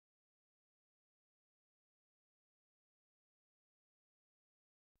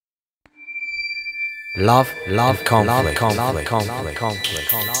Love, conflict.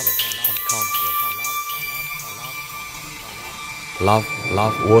 Love,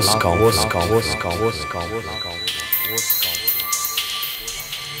 was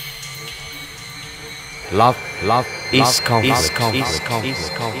Love is conflict.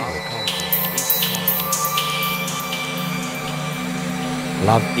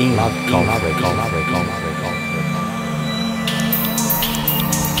 Love in conflict.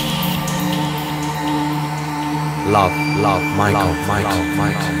 Love, Michael.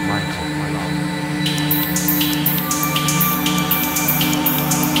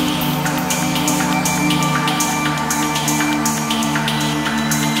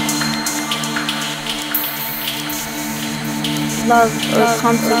 Love or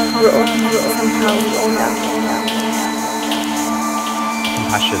conflict, we're all somehow, we all know.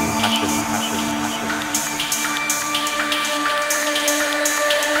 Compassion.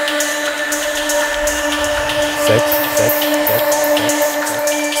 Sex.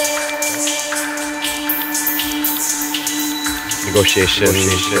 Negotiation.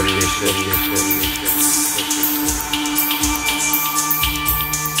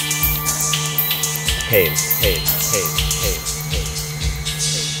 Pain.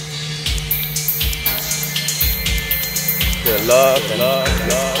 Love.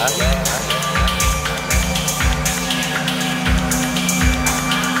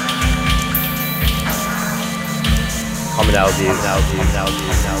 Commonalities.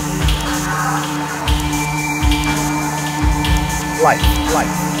 Life.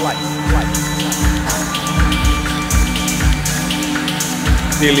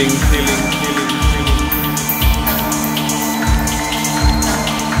 Feeling.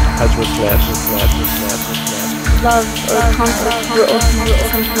 Clash. Love or conflict, we're all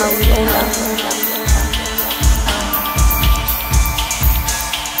somehow, we all know.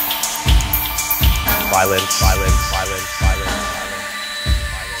 Violence.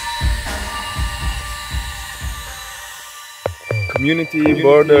 Community,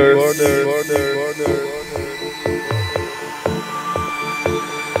 borders.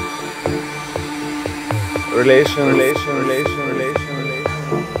 Relation.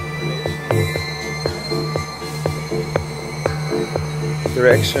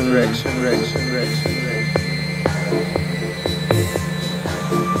 Direction.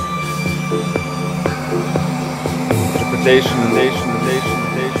 Interpretation.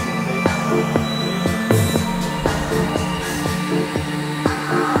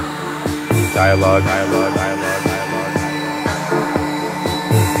 Dialogue.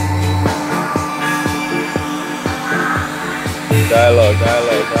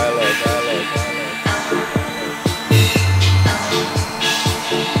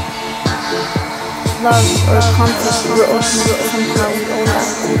 Love or conflict, we're all somehow, we all know.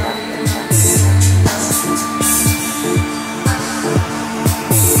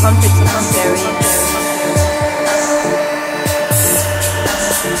 Conflicts are very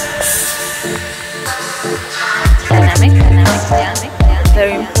dynamic,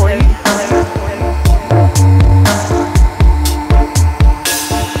 very important.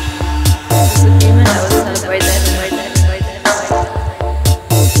 Disagreement, I would celebrate that.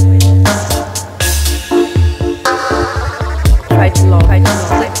 Try to love.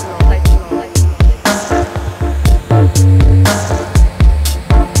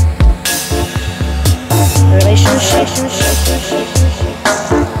 Relationship.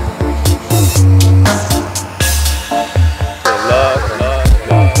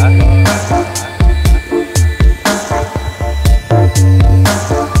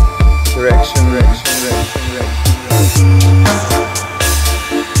 Direction.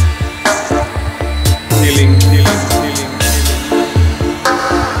 Feeling.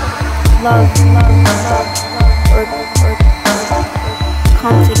 Love.